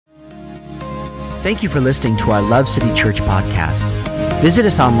Thank you for listening to our Love City Church podcast. Visit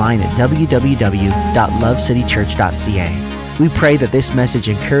us online at www.lovecitychurch.ca. We pray that this message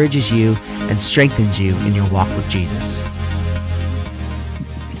encourages you and strengthens you in your walk with Jesus.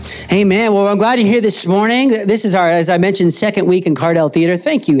 Amen. Well, I'm glad you're here this morning. This is our, as I mentioned, second week in Cardell Theater.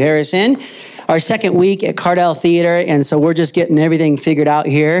 Thank you, Harrison. Our second week at Cardell Theater, and so we're just getting everything figured out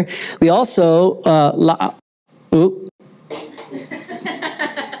here. We also,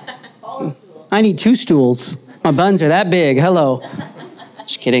 I need 2 stools. My buns are that big. Hello.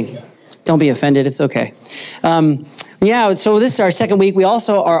 Just kidding. Don't be offended. It's okay. So this is our second week. We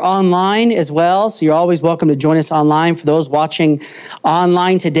also are online as well, so you're always welcome to join us online. For those watching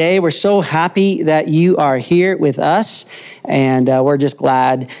online today, we're so happy that you are here with us, and we're just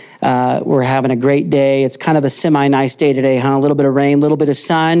glad we're having a great day. It's kind of a semi-nice day today, huh? A little bit of rain, a little bit of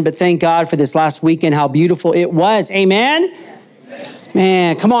sun, but thank God for this last weekend, how beautiful it was. Amen?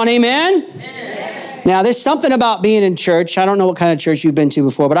 Man, come on, amen? Now, there's something about being in church. I don't know what kind of church you've been to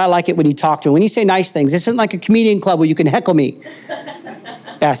before, but I like it when you talk to me. When you say nice things, this isn't like a comedian club where you can heckle me,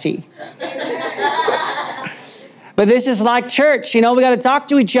 Bessie. But this is like church. We got to talk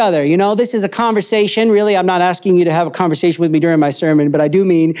to each other. This is a conversation. Really, I'm not asking you to have a conversation with me during my sermon, but I do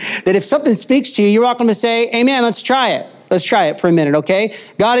mean that if something speaks to you, you're welcome to say, amen, let's try it. Let's try it for a minute, okay?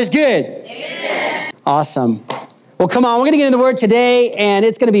 God is good. Amen. Awesome. Well, come on, we're going to get into the Word today, and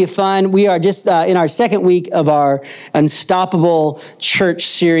it's going to be fun. We are just in our second week of our Unstoppable Church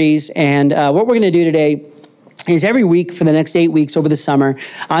series, and what we're going to do today is every week for the next 8 weeks over the summer,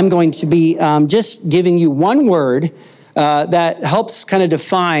 I'm going to be just giving you one word that helps kind of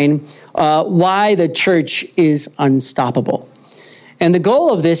define why the church is unstoppable. And the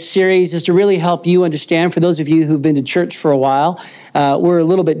goal of this series is to really help you understand, for those of you who've been to church for a while, we're a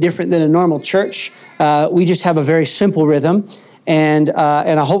little bit different than a normal church. We just have a very simple rhythm, and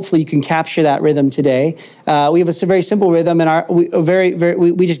hopefully you can capture that rhythm today. We have a very simple rhythm, and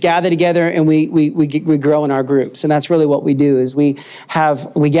we just gather together and we grow in our groups, and that's really what we do. Is we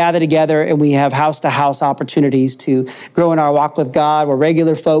gather together and we have house to house opportunities to grow in our walk with God. We're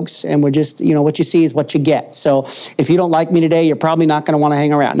regular folks, and we're just what you see is what you get. So if you don't like me today, you're probably not going to want to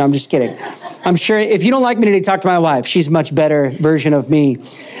hang around. No, I'm just kidding. I'm sure if you don't like me today, talk to my wife. She's a much better version of me.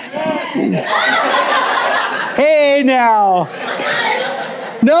 Hey now.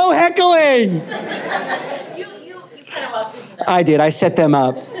 No heckling. You kind of walked into that. I did. I set them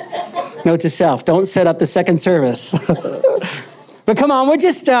up. Note to self, don't set up the second service. But come on, we're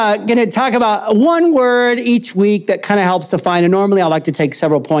just going to talk about one word each week that kind of helps define. And normally I like to take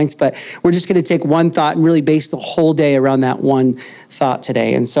several points, but we're just going to take one thought and really base the whole day around that one thought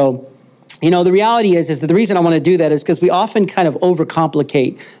today. And so, the reality is that the reason I want to do that is because we often kind of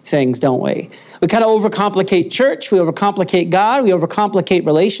overcomplicate things, don't we? We kind of overcomplicate church, we overcomplicate God, we overcomplicate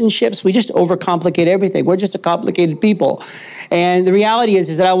relationships, we just overcomplicate everything. We're just a complicated people. And the reality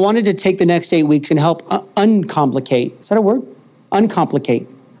is that I wanted to take the next 8 weeks and help uncomplicate. Is that a word? Uncomplicate.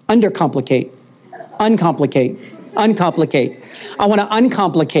 Undercomplicate. Uncomplicate. Uncomplicate. I want to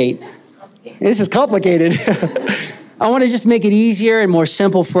uncomplicate. This is complicated. I want to just make it easier and more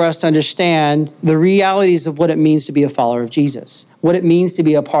simple for us to understand the realities of what it means to be a follower of Jesus, what it means to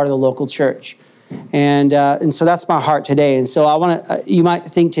be a part of the local church. And so that's my heart today. And so I want to, you might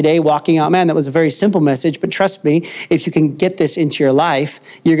think today walking out, man, that was a very simple message, but trust me, if you can get this into your life,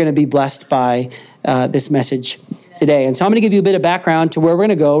 you're going to be blessed by this message today. And so I'm going to give you a bit of background to where we're going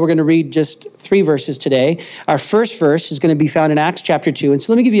to go. We're going to read just 3 verses today. Our first verse is going to be found in Acts chapter 2. And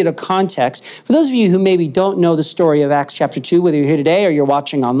so let me give you a context. For those of you who maybe don't know the story of Acts chapter 2, whether you're here today or you're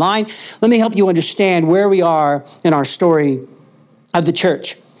watching online, let me help you understand where we are in our story of the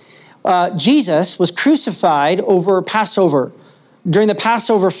church. Jesus was crucified over Passover. During the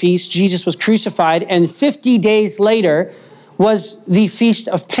Passover feast, Jesus was crucified, and 50 days later was the Feast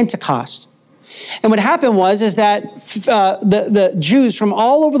of Pentecost. And what happened is that the Jews from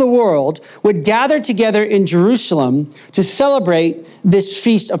all over the world would gather together in Jerusalem to celebrate this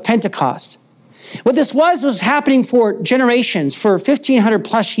Feast of Pentecost. What this was happening for generations, for 1,500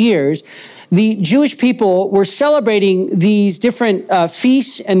 plus years. The Jewish people were celebrating these different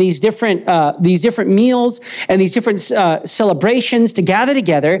feasts and these different meals and these different celebrations to gather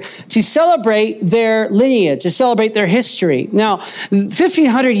together to celebrate their lineage, to celebrate their history. Now,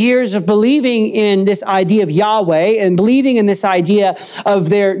 1,500 years of believing in this idea of Yahweh and believing in this idea of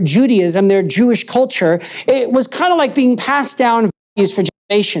their Judaism, their Jewish culture, it was kind of like being passed down for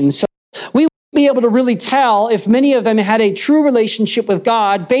generations. So we be able to really tell if many of them had a true relationship with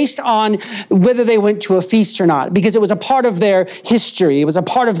God based on whether they went to a feast or not, because it was a part of their history. It was a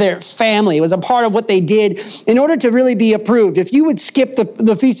part of their family. It was a part of what they did in order to really be approved. If you would skip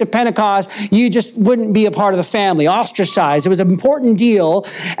the Feast of Pentecost, you just wouldn't be a part of the family, ostracized. It was an important deal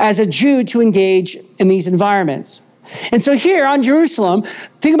as a Jew to engage in these environments. And so here on Jerusalem,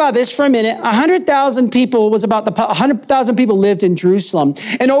 think about this for a minute. 100,000 people lived in Jerusalem.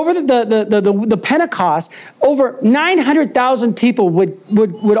 And over the Pentecost, over 900,000 people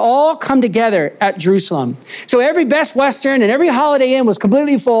would all come together at Jerusalem. So every Best Western and every Holiday Inn was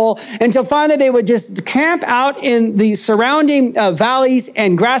completely full until finally they would just camp out in the surrounding valleys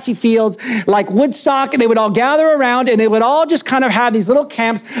and grassy fields like Woodstock. And they would all gather around and they would all just kind of have these little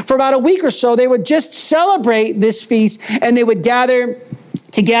camps for about a week or so. They would just celebrate this feast and they would gather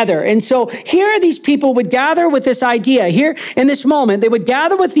together. And so here these people would gather with this idea. Here in this moment, they would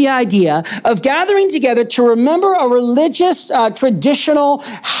gather with the idea of gathering together to remember a religious, traditional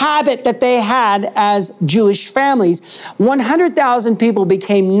habit that they had as Jewish families. 100,000 people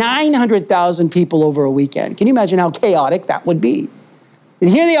became 900,000 people over a weekend. Can you imagine how chaotic that would be?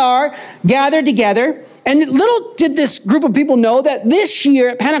 And here they are, gathered together. And little did this group of people know that this year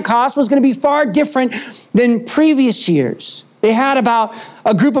at Pentecost was going to be far different than previous years. They had about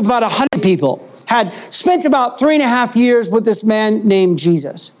a group of about 100 people, had spent about 3.5 years with this man named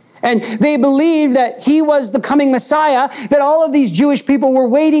Jesus. And they believed that he was the coming Messiah that all of these Jewish people were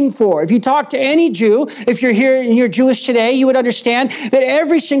waiting for. If you talk to any Jew, if you're here and you're Jewish today, you would understand that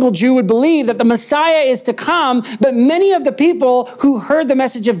every single Jew would believe that the Messiah is to come. But many of the people who heard the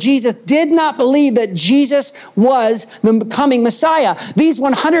message of Jesus did not believe that Jesus was the coming Messiah. These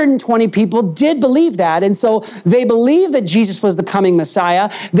 120 people did believe that. And so they believed that Jesus was the coming Messiah.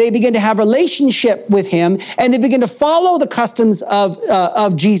 They began to have a relationship with him and they began to follow the customs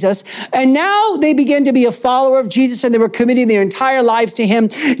of Jesus. And now they begin to be a follower of Jesus and they were committing their entire lives to him.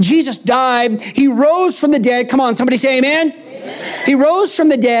 Jesus died. He rose from the dead. Come on, somebody say amen. He rose from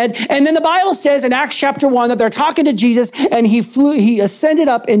the dead. And then the Bible says in Acts chapter 1 that they're talking to Jesus and he ascended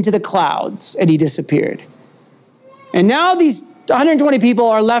up into the clouds and he disappeared. And now these 120 people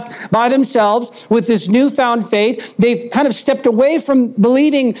are left by themselves with this newfound faith. They've kind of stepped away from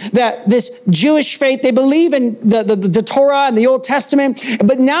believing that this Jewish faith, they believe in the Torah and the Old Testament,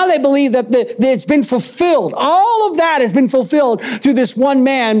 but now they believe that it's been fulfilled. All of that has been fulfilled through this one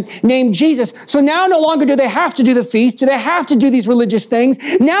man named Jesus. So now no longer do they have to do the feast, do they have to do these religious things.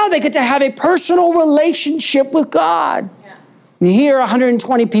 Now they get to have a personal relationship with God. Yeah. And here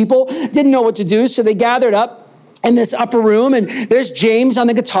 120 people didn't know what to do, so they gathered up in this upper room, and there's James on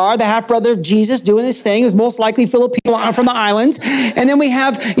the guitar, the half-brother of Jesus, doing his thing. It was most likely Filipino from the islands. And then we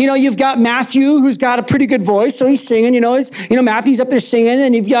have, you've got Matthew, who's got a pretty good voice, so he's singing, Matthew's up there singing,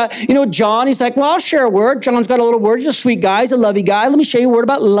 and you've got, John, he's like, well, I'll share a word. John's got a little word. He's a sweet guy. He's a lovey guy. Let me show you a word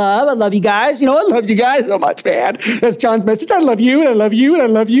about love. I love you guys. I love you guys so much, man. That's John's message. I love you, and I love you, and I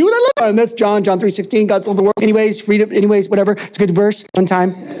love you, and I love you. And that's John 3:16. God's loved the world. Anyways, whatever. It's a good verse. One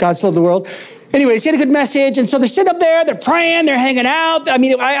time, God's loved the world. Anyways, he had a good message. And so they're sitting up there, they're praying, they're hanging out. I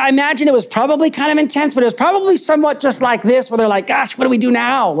mean, I imagine it was probably kind of intense, but it was probably somewhat just like this, where they're like, gosh, what do we do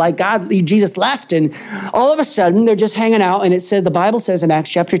now? Like Jesus left. And all of a sudden they're just hanging out. And the Bible says in Acts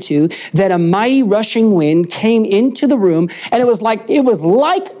chapter 2, that a mighty rushing wind came into the room. And it was like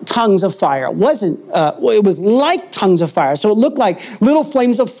tongues of fire. It was like tongues of fire. So it looked like little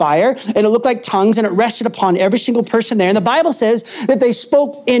flames of fire and it looked like tongues and it rested upon every single person there. And the Bible says that they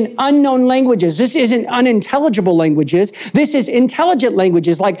spoke in unknown languages. This isn't unintelligible languages. This is intelligent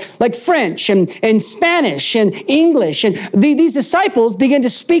languages like French and Spanish and English. And these disciples began to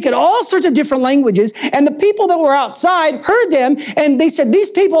speak in all sorts of different languages. And the people that were outside heard them. And they said, these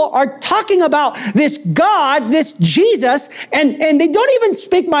people are talking about this God, this Jesus, and they don't even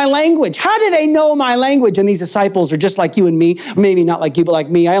speak my language. How do they know my language? And these disciples are just like you and me. Maybe not like you, but like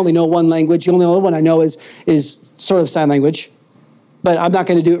me. I only know one language. The only other one I know is sort of sign language. But I'm not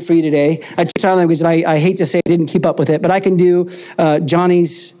going to do it for you today. I teach sign language, and I hate to say I didn't keep up with it, but I can do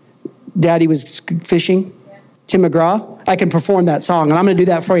Johnny's Daddy Was Fishing, Tim McGraw. I can perform that song, and I'm going to do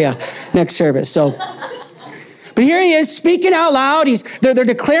that for you next service. So, but here he is speaking out loud. They're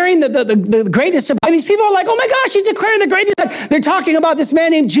declaring the greatness of, and these people are like, oh my gosh, he's declaring the greatness. They're talking about this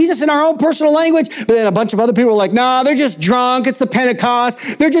man named Jesus in our own personal language. But then a bunch of other people are like, nah, they're just drunk. It's the Pentecost.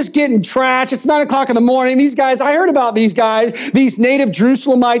 They're just getting trashed. It's 9:00 in the morning. These guys, I heard about these guys, these native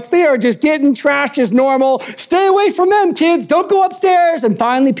Jerusalemites. They are just getting trashed as normal. Stay away from them, kids. Don't go upstairs. And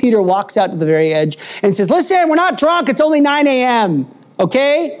finally, Peter walks out to the very edge and says, listen, we're not drunk. It's only 9 a.m.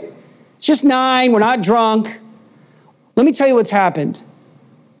 Okay? It's just 9. We're not drunk. Let me tell you what's happened.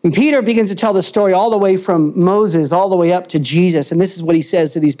 And Peter begins to tell the story all the way from Moses all the way up to Jesus. And this is what he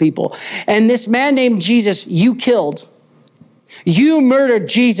says to these people. And this man named Jesus, you killed. You murdered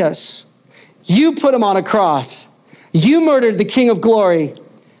Jesus. You put him on a cross. You murdered the King of Glory.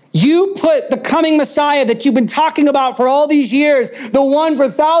 You put the coming Messiah that you've been talking about for all these years, the one for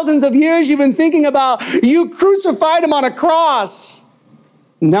thousands of years you've been thinking about, you crucified him on a cross.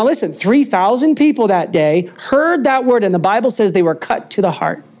 Now listen, 3,000 people that day heard that word, and the Bible says they were cut to the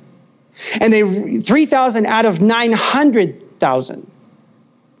heart. And 3,000 out of 900,000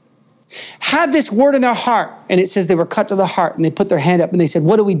 had this word in their heart. And it says they were cut to the heart, and they put their hand up and they said,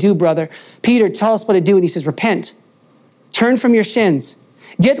 what do we do, brother? Peter, tell us what to do. And he says, repent, turn from your sins,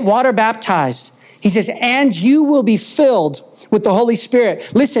 get water baptized. He says, and you will be filled with the Holy Spirit.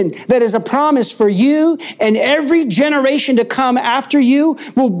 Listen, that is a promise for you, and every generation to come after you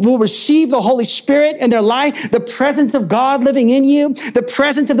will receive the Holy Spirit in their life, the presence of God living in you, the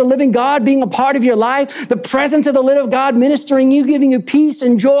presence of the living God being a part of your life, the presence of the living God ministering you, giving you peace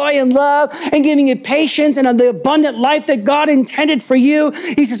and joy and love, and giving you patience and the abundant life that God intended for you.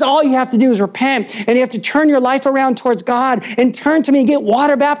 He says, all you have to do is repent, and you have to turn your life around towards God and turn to me and get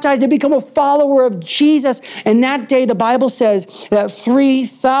water baptized and become a follower of Jesus. And that day, the Bible says that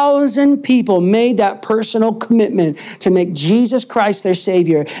 3,000 people made that personal commitment to make Jesus Christ their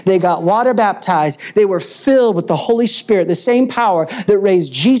Savior. They got water baptized. They were filled with the Holy Spirit. The same power that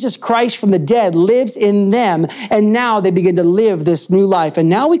raised Jesus Christ from the dead lives in them. And now they begin to live this new life. And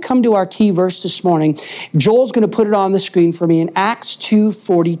now we come to our key verse this morning. Joel's going to put it on the screen for me in Acts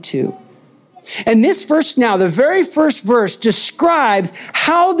 2:42. And this verse now, the very first verse, describes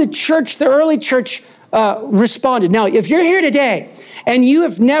how the church, the early church, responded. Now, if you're here today and you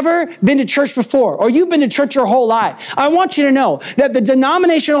have never been to church before, or you've been to church your whole life, I want you to know that the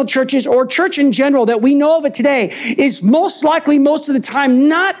denominational churches, or church in general that we know of it today, is most likely, most of the time,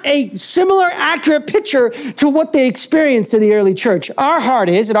 not a similar, accurate picture to what they experienced in the early church. Our heart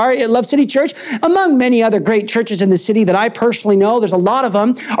is, at Love City Church, among many other great churches in the city that I personally know, there's a lot of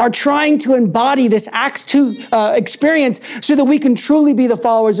them, are trying to embody this Acts 2 experience so that we can truly be the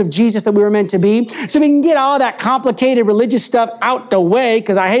followers of Jesus that we were meant to be. So we can get all that complicated religious stuff out the way,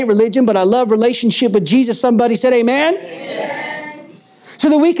 because I hate religion, but I love relationship with Jesus. Somebody said amen? Amen. So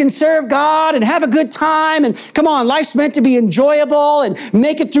that we can serve God and have a good time. And come on, life's meant to be enjoyable and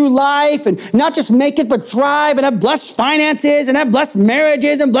make it through life, and not just make it, but thrive and have blessed finances and have blessed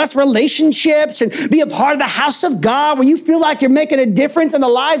marriages and blessed relationships and be a part of the house of God where you feel like you're making a difference in the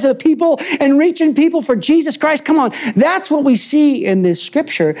lives of the people and reaching people for Jesus Christ. Come on, that's what we see in this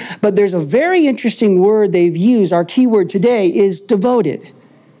scripture. But there's a very interesting word they've used. Our key word today is devoted.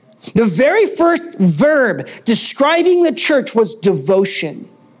 The very first verb describing the church was devotion.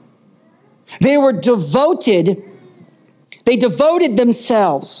 They were devoted. They devoted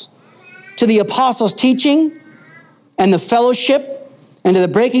themselves to the apostles' teaching and the fellowship and to the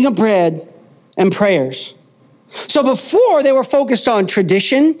breaking of bread and prayers. So before, they were focused on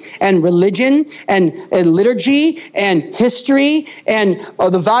tradition and religion and liturgy and history and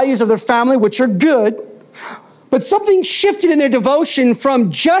the values of their family, which are good. But something shifted in their devotion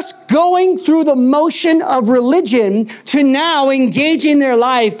from just going through the motion of religion to now engaging their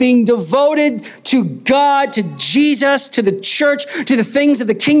life, being devoted to God, to Jesus, to the church, to the things of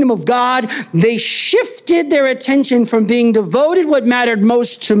the kingdom of God. They shifted their attention from being devoted what mattered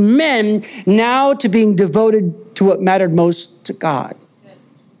most to men, now to being devoted to what mattered most to God.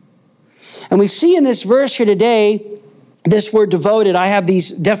 And we see in this verse here today, this word devoted. I have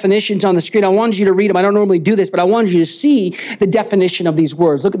these definitions on the screen. I wanted you to read them. I don't normally do this, but I wanted you to see the definition of these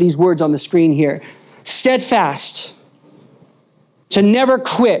words. Look at these words on the screen here. Steadfast, to never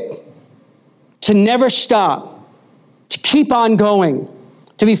quit, to never stop, to keep on going,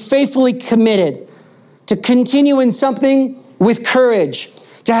 to be faithfully committed, to continue in something with courage,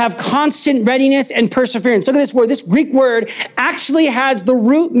 to have constant readiness and perseverance. Look at this word. This Greek word actually has the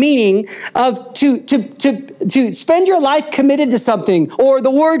root meaning of to spend your life committed to something, or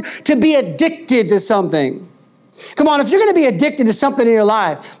the word to be addicted to something. Come on, if you're going to be addicted to something in your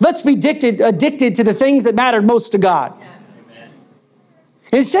life, let's be addicted to the things that matter most to God.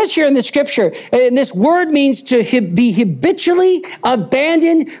 It says here in the scripture, and this word means to be habitually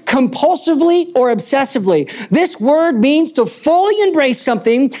abandoned, compulsively, or obsessively. This word means to fully embrace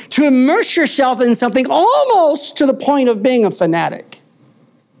something, to immerse yourself in something, almost to the point of being a fanatic.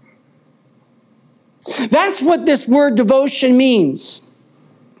 That's what this word devotion means.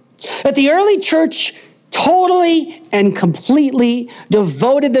 That the early church totally and completely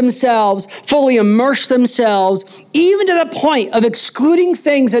devoted themselves, fully immersed themselves, even to the point of excluding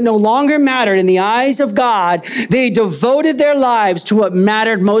things that no longer mattered in the eyes of God. They devoted their lives to what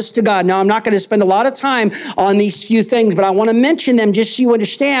mattered most to God. Now, I'm not going to spend a lot of time on these few things, but I want to mention them just so you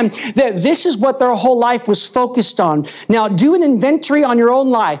understand that this is what their whole life was focused on. Now, do an inventory on your own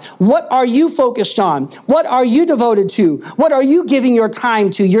life. What are you focused on? What are you devoted to? What are you giving your time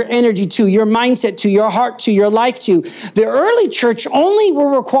to, your energy to, your mindset to, your heart to, your life to? The early church only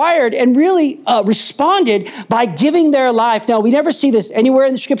were required and really responded by giving their life. Now, we never see this anywhere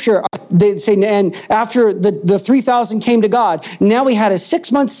in the scripture. They say, and after the 3,000 came to God, now we had a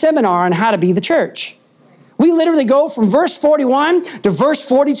 6-month seminar on how to be the church. We literally go from verse 41 to verse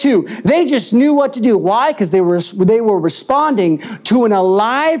 42. They just knew what to do. Why? Because they were responding to an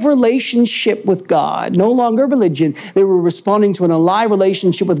alive relationship with God. No longer religion. They were responding to an alive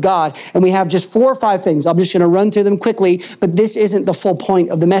relationship with God. And we have just 4 or 5 things. I'm just going to run through them quickly, but this isn't the full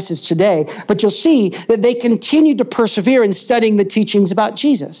point of the message today. But you'll see that they continued to persevere in studying the teachings about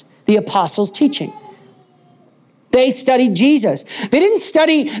Jesus, the apostles' teaching. They studied Jesus. They didn't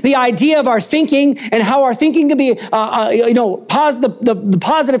study the idea of our thinking and how our thinking could be, the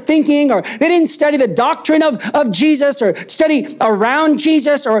positive thinking, or they didn't study the doctrine of Jesus or study around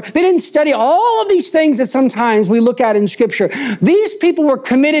Jesus, or they didn't study all of these things that sometimes we look at in Scripture. These people were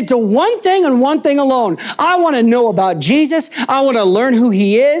committed to one thing and one thing alone. I want to know about Jesus. I want to learn who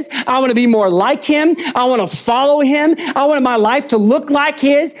he is. I want to be more like him. I want to follow him. I want my life to look like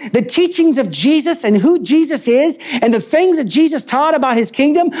his. The teachings of Jesus and who Jesus is and the things that Jesus taught about his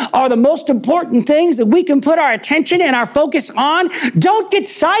kingdom are the most important things that we can put our attention and our focus on. Don't get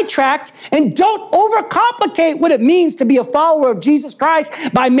sidetracked and don't overcomplicate what it means to be a follower of Jesus Christ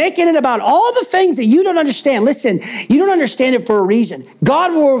by making it about all the things that you don't understand. Listen, you don't understand it for a reason.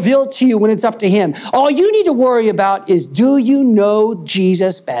 God will reveal it to you when it's up to him. All you need to worry about is, do you know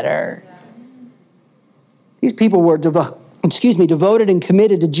Jesus better? These people were devoted and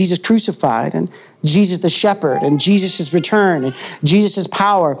committed to Jesus crucified and Jesus the shepherd and Jesus' return and Jesus'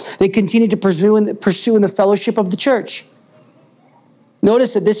 power. They continued to pursue in the fellowship of the church.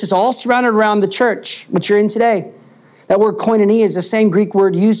 Notice that this is all surrounded around the church, which you're in today. That word koinonia is the same Greek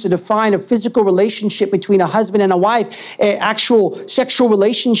word used to define a physical relationship between a husband and a wife, an actual sexual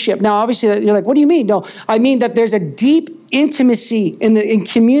relationship. Now, obviously, you're like, what do you mean? No, I mean that there's a deep intimacy in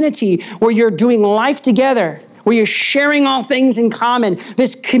community where you're doing life together, where you're sharing all things in common.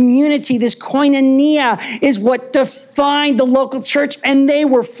 This community, this koinonia, is what defined the local church, and they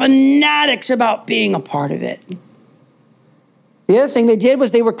were fanatics about being a part of it. The other thing they did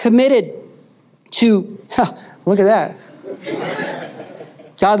was they were committed to, look at that.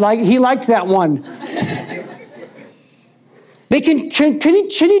 He liked that one. They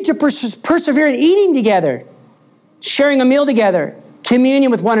continued to persevere in eating together, sharing a meal together,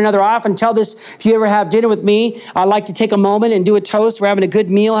 communion with one another. I often tell this, if you ever have dinner with me, I like to take a moment and do a toast. We're having a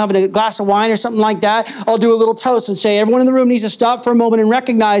good meal, having a glass of wine or something like that. I'll do a little toast and say, everyone in the room needs to stop for a moment and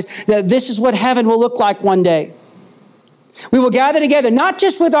recognize that this is what heaven will look like one day. We will gather together, not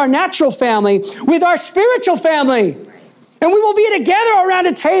just with our natural family, with our spiritual family. And we will be together around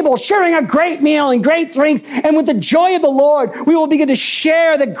a table, sharing a great meal and great drinks. And with the joy of the Lord, we will begin to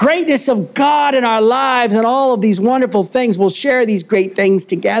share the greatness of God in our lives and all of these wonderful things. We'll share these great things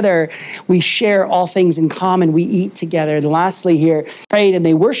together. We share all things in common. We eat together. And lastly here, prayed and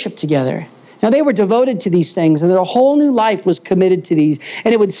they worship together. Now, they were devoted to these things, and their whole new life was committed to these.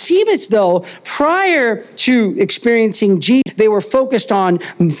 And it would seem as though prior to experiencing Jesus, they were focused on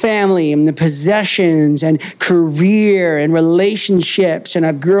family and the possessions and career and relationships and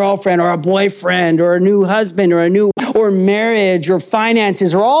a girlfriend or a boyfriend or a new husband or marriage or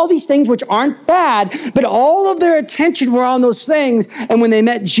finances or all these things which aren't bad, but all of their attention were on those things. And when they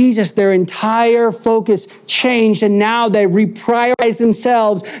met Jesus, their entire focus changed, and now they reprioritized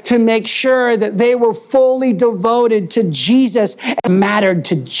themselves to make sure that they were fully devoted to Jesus and mattered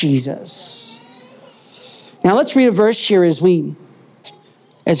to Jesus. Now let's read a verse here as we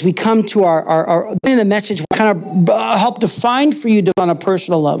come to our in the message, kind of help define for you on a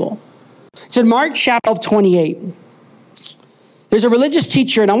personal level. It's in Mark chapter 28. There's a religious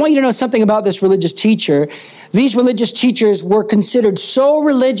teacher, and I want you to know something about this religious teacher. These religious teachers were considered so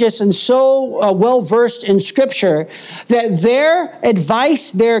religious and so well-versed in Scripture that their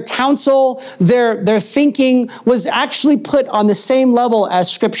advice, their counsel, their thinking was actually put on the same level as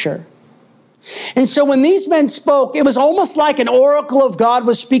Scripture. And so when these men spoke, it was almost like an oracle of God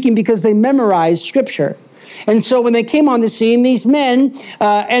was speaking because they memorized Scripture. And so when they came on the scene, these men,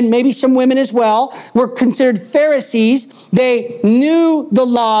 and maybe some women as well, were considered Pharisees. They knew the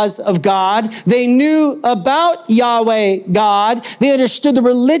laws of God. They knew about Yahweh God. They understood the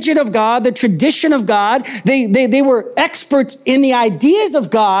religion of God, the tradition of God. They were experts in the ideas of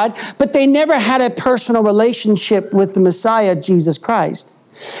God, but they never had a personal relationship with the Messiah, Jesus Christ.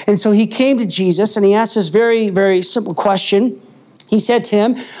 And so he came to Jesus and he asked this very, very simple question. He said to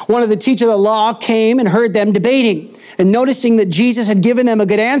him, one of the teachers of the law came and heard them debating. And noticing that Jesus had given them a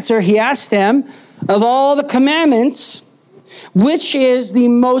good answer, he asked them, of all the commandments, which is the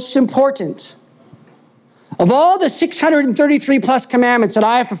most important? Of all the 633 plus commandments that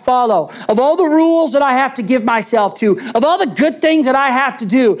I have to follow, of all the rules that I have to give myself to, of all the good things that I have to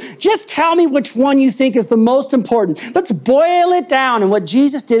do, just tell me which one you think is the most important. Let's boil it down. And what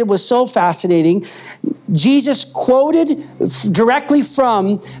Jesus did was so fascinating. Jesus quoted directly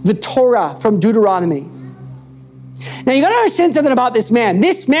from the Torah, from Deuteronomy. Now you got to understand something about this man.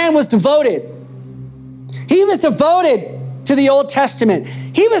 This man was devoted. He was devoted to the Old Testament.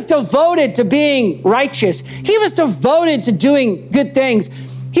 He was devoted to being righteous. He was devoted to doing good things.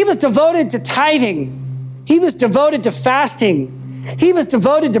 He was devoted to tithing. He was devoted to fasting. He was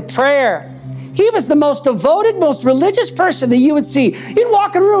devoted to prayer. He was the most devoted, most religious person that you would see. You'd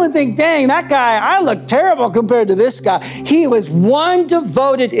walk in a room and think, dang, that guy, I look terrible compared to this guy. He was one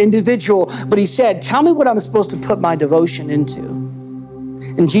devoted individual. But he said, tell me what I'm supposed to put my devotion into.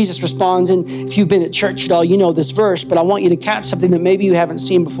 And Jesus responds, and if you've been at church at all, you know this verse, but I want you to catch something that maybe you haven't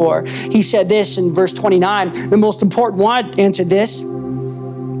seen before. He said this in verse 29, the most important one answered this.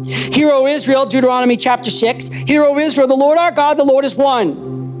 Hear, O Israel, Deuteronomy chapter 6. Hear, O Israel, the Lord our God, the Lord is one.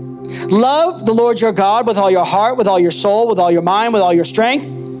 Love the Lord your God with all your heart, with all your soul, with all your mind, with all your strength.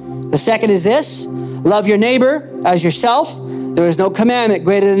 The second is this, love your neighbor as yourself. There is no commandment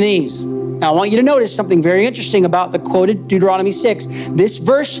greater than these. Now, I want you to notice something very interesting about the quoted Deuteronomy 6. This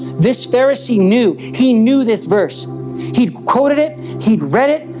verse, this Pharisee knew. He knew this verse. He'd quoted it. He'd read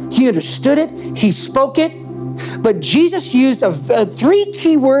it. He understood it. He spoke it. But Jesus used three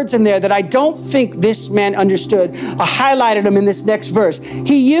key words in there that I don't think this man understood. I highlighted them in this next verse.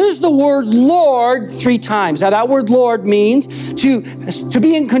 He used the word Lord 3 times. Now, that word Lord means to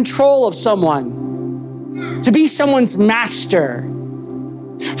be in control of someone, to be someone's master.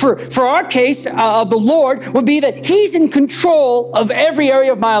 For our case of the Lord would be that he's in control of every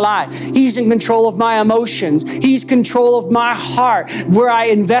area of my life. He's in control of my emotions. He's in control of my heart, where I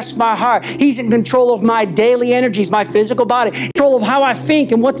invest my heart. He's in control of my daily energies, my physical body, control of how I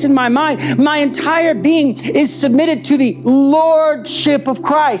think and what's in my mind. My entire being is submitted to the Lordship of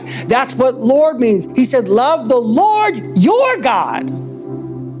Christ. That's what Lord means. He said, love the Lord your God.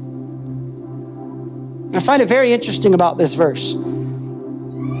 I find it very interesting about this verse.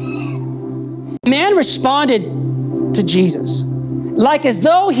 The man responded to Jesus like as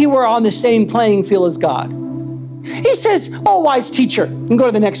though he were on the same playing field as God. He says, oh, wise teacher. You can go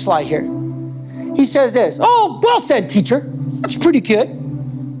to the next slide here. He says this, oh, well said, teacher. That's pretty good.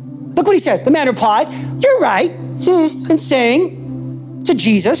 Look what he says. The man replied, you're right in saying to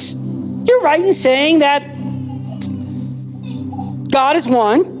Jesus, you're right in saying that God is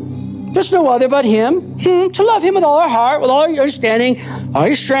one. There's no other but him. To love him with all our heart, with all your understanding, all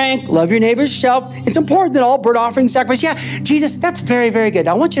your strength, love your neighbor as yourself. It's important that all burnt offerings, sacrifice. Yeah, Jesus, that's very, very good.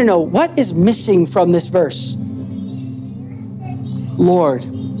 I want you to know what is missing from this verse. Lord.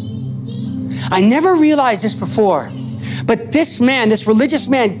 I never realized this before. But this man, this religious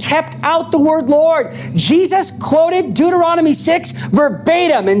man, kept out the word Lord. Jesus quoted Deuteronomy 6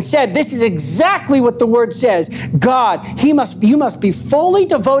 verbatim and said, this is exactly what the word says. God, you must be fully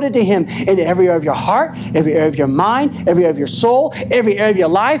devoted to him in every area of your heart, every area of your mind, every area of your soul, every area of your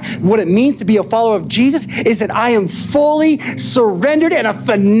life. What it means to be a follower of Jesus is that I am fully surrendered and a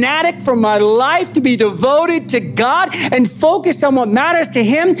fanatic for my life to be devoted to God and focused on what matters to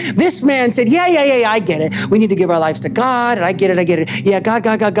him. This man said, yeah, I get it. We need to give our lives to God. And I get it. Yeah,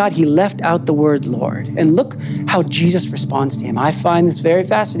 God. He left out the word Lord. And look how Jesus responds to him. I find this very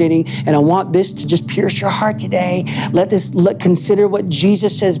fascinating, and I want this to just pierce your heart today. Consider what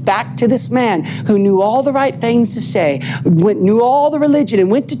Jesus says back to this man who knew all the right things to say, knew all the religion, and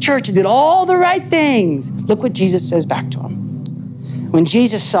went to church and did all the right things. Look what Jesus says back to him. When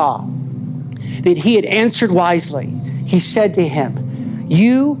Jesus saw that he had answered wisely, he said to him,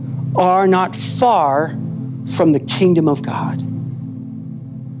 you are not far from the kingdom of God.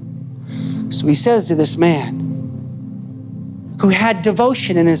 So he says to this man who had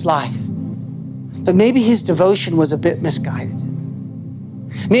devotion in his life, but maybe his devotion was a bit misguided.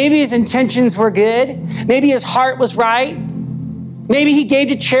 Maybe his intentions were good. Maybe his heart was right. Maybe he gave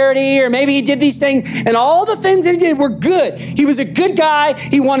to charity, or maybe he did these things, and all the things that he did were good. He was a good guy.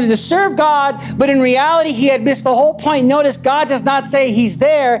 He wanted to serve God, but in reality, he had missed the whole point. Notice God does not say he's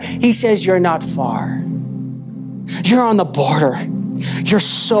there. He says you're not far. You're on the border. You're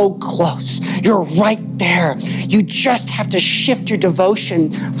so close. You're right there. You just have to shift your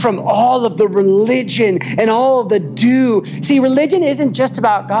devotion from all of the religion and all of the do. See, religion isn't just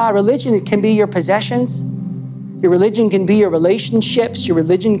about God. Religion can be your possessions. Your religion can be your relationships. Your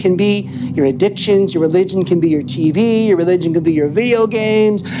religion can be your addictions. Your religion can be your TV. Your religion can be your video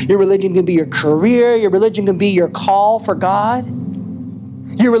games. Your religion can be your career. Your religion can be your call for God.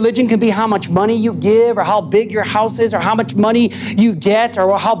 Your religion can be how much money you give, or how big your house is, or how much money you get,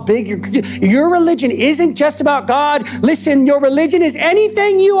 or how big your religion isn't just about God. Listen, your religion is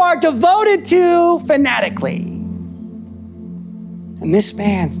anything you are devoted to fanatically. And this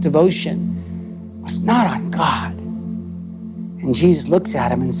man's devotion was not on God. And Jesus looks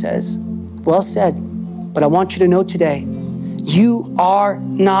at him and says, well said, but I want you to know today, you are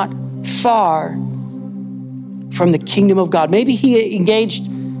not far from the kingdom of God. Maybe he engaged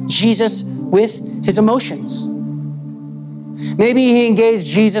Jesus with his emotions. Maybe he engaged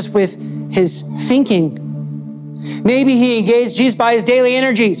Jesus with his thinking. Maybe he engaged Jesus by his daily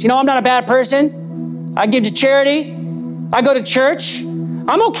energies. You know, I'm not a bad person. I give to charity. I go to church.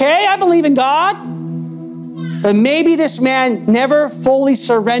 I'm okay. I believe in God. But maybe this man never fully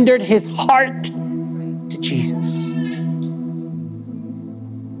surrendered his heart to Jesus.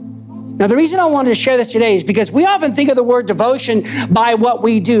 Now, the reason I wanted to share this today is because we often think of the word devotion by what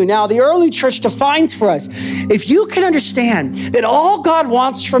we do. Now, the early church defines for us, if you can understand that all God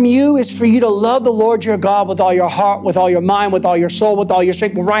wants from you is for you to love the Lord your God with all your heart, with all your mind, with all your soul, with all your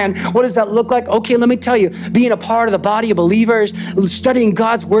strength. Well, Ryan, what does that look like? Okay, let me tell you. Being a part of the body of believers, studying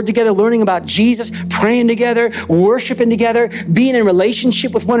God's word together, learning about Jesus, praying together, worshiping together, being in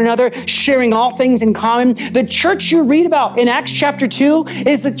relationship with one another, sharing all things in common. The church you read about in Acts chapter 2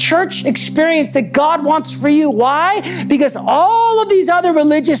 is the church experience that God wants for you. Why? Because all of these other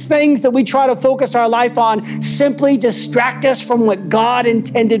religious things that we try to focus our life on simply distract us from what God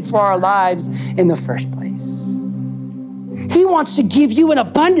intended for our lives in the first place. He wants to give you an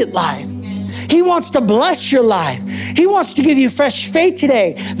abundant life. He wants to bless your life. He wants to give you fresh faith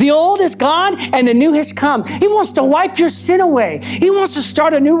today. The old is gone and the new has come. He wants to wipe your sin away. He wants to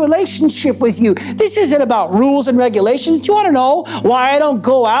start a new relationship with you. This isn't about rules and regulations. Do you want to know why I don't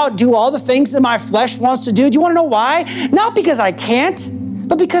go out and do all the things that my flesh wants to do? Do you want to know why? Not because I can't,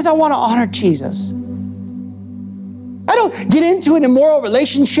 but because I want to honor Jesus. I don't get into an immoral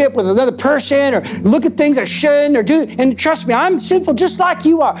relationship with another person or look at things I shouldn't or do. And trust me, I'm sinful just like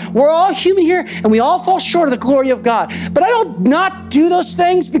you are. We're all human here and we all fall short of the glory of God. But I don't not do those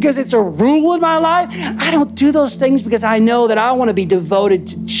things because it's a rule in my life. I don't do those things because I know that I want to be devoted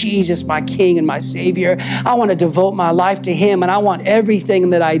to Jesus, my King and my Savior. I want to devote my life to Him, and I want everything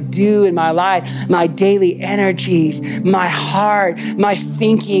that I do in my life, my daily energies, my heart, my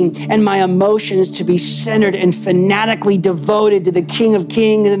thinking, and my emotions to be centered and fanatically devoted to the King of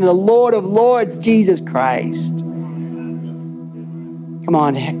Kings and the Lord of Lords, Jesus Christ. Come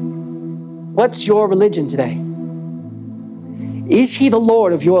on. What's your religion today? Is He the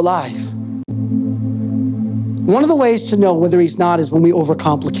Lord of your life? One of the ways to know whether He's not is when we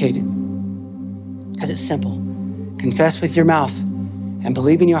overcomplicate it. Because it's simple. Confess with your mouth and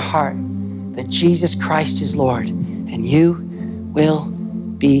believe in your heart that Jesus Christ is Lord, and you will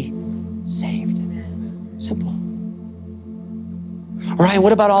be saved. Simple. Ryan,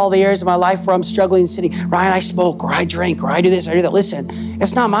 what about all the areas of my life where I'm struggling and sitting? Ryan, I smoke, or I drink, or I do this, or I do that. Listen,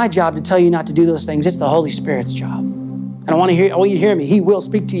 it's not my job to tell you not to do those things. It's the Holy Spirit's job. And I want you to hear me. He will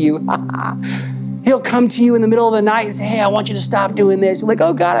speak to you. He'll come to you in the middle of the night and say, hey, I want you to stop doing this. You're like,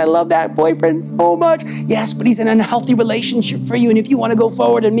 oh God, I love that boyfriend so much. Yes, but he's in an unhealthy relationship for you. And if you want to go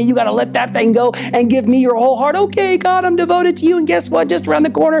forward in me, you got to let that thing go and give me your whole heart. Okay, God, I'm devoted to you. And guess what? Just around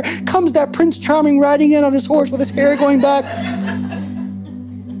the corner comes that Prince Charming riding in on his horse with his hair going back.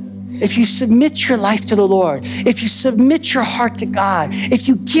 If you submit your life to the Lord, if you submit your heart to God, if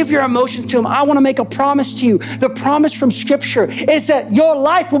you give your emotions to Him, I want to make a promise to you. The promise from Scripture is that your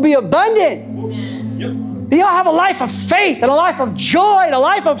life will be abundant. You'll have a life of faith and a life of joy and a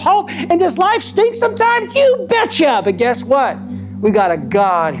life of hope. And does life stink sometimes? You betcha. But guess what? We got a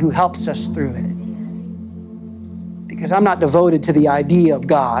God who helps us through it. Because I'm not devoted to the idea of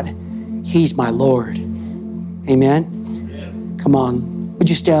God. He's my Lord. Amen? Come on. Would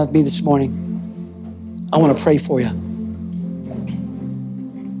you stand with me this morning? I want to pray for you.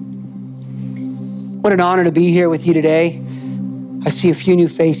 What an honor to be here with you today. I see a few new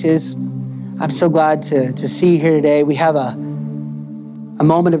faces. I'm so glad to see you here today. We have a a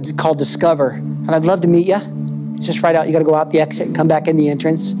moment called Discover. And I'd love to meet you. It's just right out. You got to go out the exit and come back in the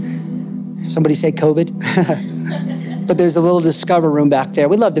entrance. Somebody say COVID. But there's a little Discover room back there.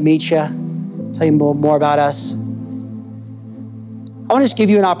 We'd love to meet you, tell you more about us. I want to just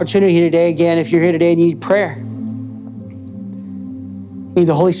give you an opportunity here today. Again, if you're here today and you need prayer, you need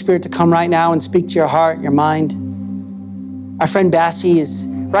the Holy Spirit to come right now and speak to your heart, your mind. Our friend Bassie is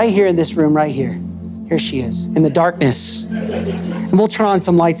right here in this room, right here. Here she is, in the darkness. And we'll turn on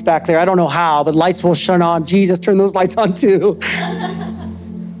some lights back there. I don't know how, but lights will shine on. Jesus, turn those lights on too.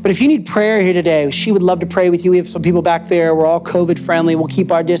 But if you need prayer here today, she would love to pray with you. We have some people back there. We're all COVID friendly. We'll keep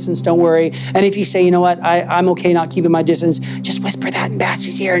our distance, don't worry. And if you say, you know what, I'm okay not keeping my distance, just whisper that in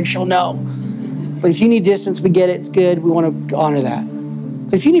Bassie's ear and she'll know. But if you need distance, we get it, it's good. We want to honor that.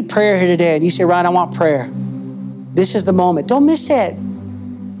 But if you need prayer here today and you say, Ryan, I want prayer, this is the moment. Don't miss it.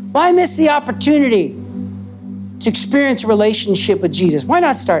 Why miss the opportunity to experience a relationship with Jesus? Why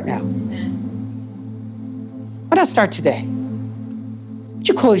not start now? Why not start today? Would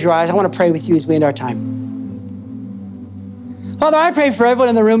you close your eyes? I want to pray with you as we end our time. Father, I pray for everyone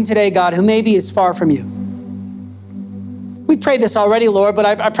in the room today, God, who maybe is far from you. We prayed this already, Lord, but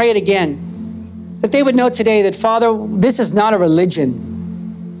I pray it again. That they would know today that, Father, this is not a religion.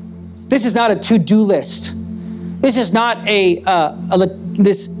 This is not a to-do list. This is not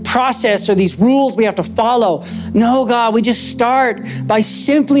this process or these rules we have to follow. No, God, we just start by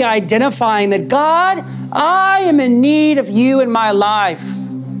simply identifying that, God, I am in need of you in my life.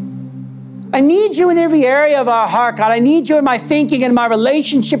 I need you in every area of our heart, God. I need you in my thinking and my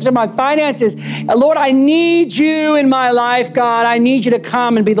relationships and my finances. Lord, I need you in my life, God. I need you to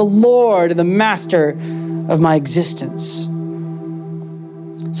come and be the Lord and the master of my existence.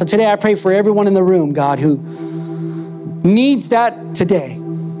 So today I pray for everyone in the room, God, who needs that today.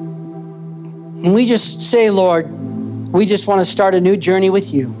 And we just say, Lord, we just want to start a new journey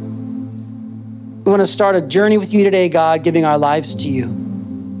with you. We want to start a journey with you today, God, giving our lives to you.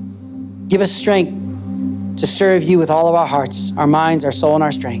 Give us strength to serve you with all of our hearts, our minds, our soul, and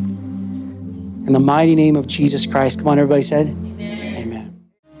our strength. In the mighty name of Jesus Christ. Come on, everybody said, Amen.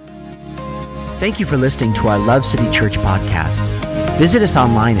 Thank you for listening to our Love City Church podcast. Visit us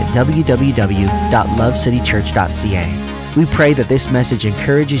online at www.lovecitychurch.ca. We pray that this message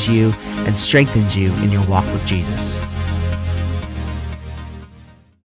encourages you and strengthens you in your walk with Jesus.